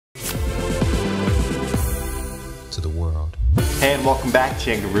Hey, and welcome back to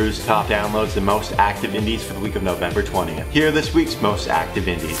YANGAROO's top downloads and most active indies for the week of November 20th. Here are this week's most active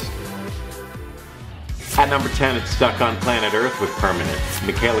indies. At number 10, it's Stuck on Planet Earth with Permanent.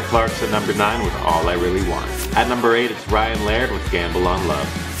 Michaela Clark's at number 9 with All I Really Want. At number 8, it's Ryan Laird with Gamble on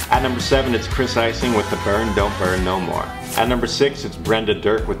Love. At number 7, it's Chris Icing with The Burn Don't Burn No More. At number 6, it's Brenda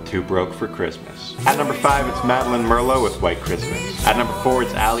Dirk with Too Broke for Christmas. At number 5, it's Madeline Merlot with White Christmas. At number 4,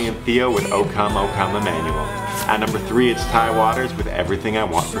 it's Ali and Theo with O Come Emmanuel. At number 3, it's Ty Waters with Everything I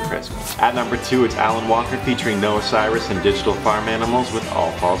Want for Christmas. At number 2, it's Alan Walker featuring Noah Cyrus and Digital Farm Animals with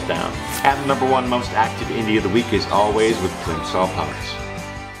All Falls Down. And the number 1 most active indie of the week is Alvvays with Plimsoll.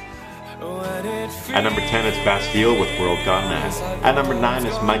 At number 10, it's Bastille with World Gone Mad. At number 9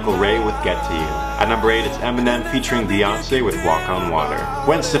 is Michael Ray with Get To You. At number 8, it's Eminem featuring Beyoncé with Walk on Water.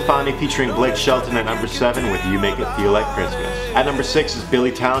 Gwen Stefani featuring Blake Shelton at number 7 with You Make It Feel Like Christmas. At number 6 is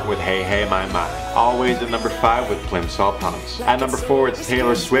Billy Talent with Hey Hey My My. Always at number 5 with Plimsoll. At number 4, it's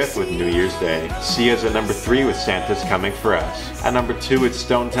Taylor Swift with New Year's Day. Sia's at number 3 with Santa's Coming For Us. At number 2, it's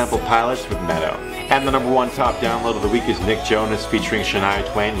Stone Temple Pilots with Meadow. And the number 1 top download of the week is Nick Jonas featuring Shania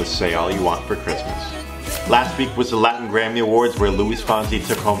Twain with Say All You Want for Christmas. Last week was the Latin Grammy Awards where Luis Fonsi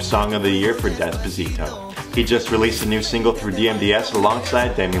took home Song of the Year for Despacito. He just released a new single through DMDS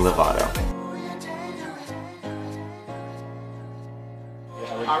alongside Demi Lovato.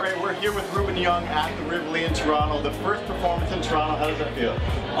 Alright, we're here with Ruben Young at the Rivoli in Toronto. The first performance in Toronto, how does that feel?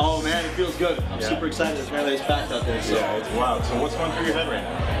 Oh man, it feels good. I'm super excited. Apparently it's packed out there. So. Yeah, it's wild. So what's going through your head right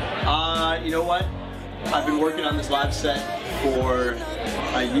now? You know what? I've been working on this live set for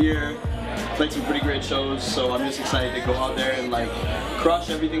a year. Played some pretty great shows, so I'm just excited to go out there and like crush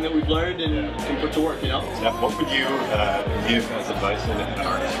everything that we've learned and put to work, you know? Yeah, what would you give as advice to an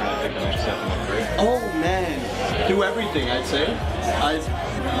artist trying to take the next step in their career? Oh man, do everything, I'd say.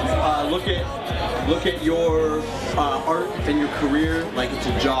 Look at your art and your career like it's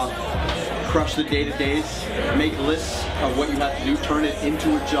a job. Crush the day-to-days, make lists of what you have to do, turn it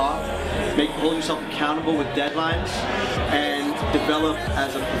into a job, hold yourself accountable with deadlines, and develop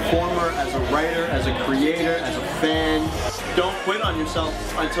as a performer, as a writer, as a creator, as a fan. Don't quit on yourself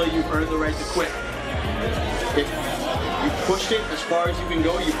until you've earned the right to quit. If you pushed it as far as you can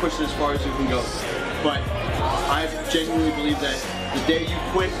go, you pushed it as far as you can go. But I genuinely believe that the day you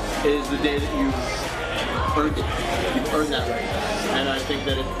quit is the day that you've earned it. You've earned that right. And I think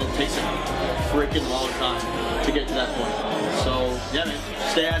that it takes a freaking long time to get to that point. So, yeah man,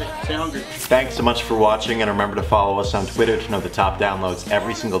 stay at it, stay hungry. Thanks so much for watching, and remember to follow us on Twitter to know the top downloads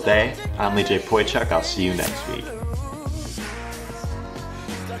every single day. I'm Lee J. Poychuk, I'll see you next week.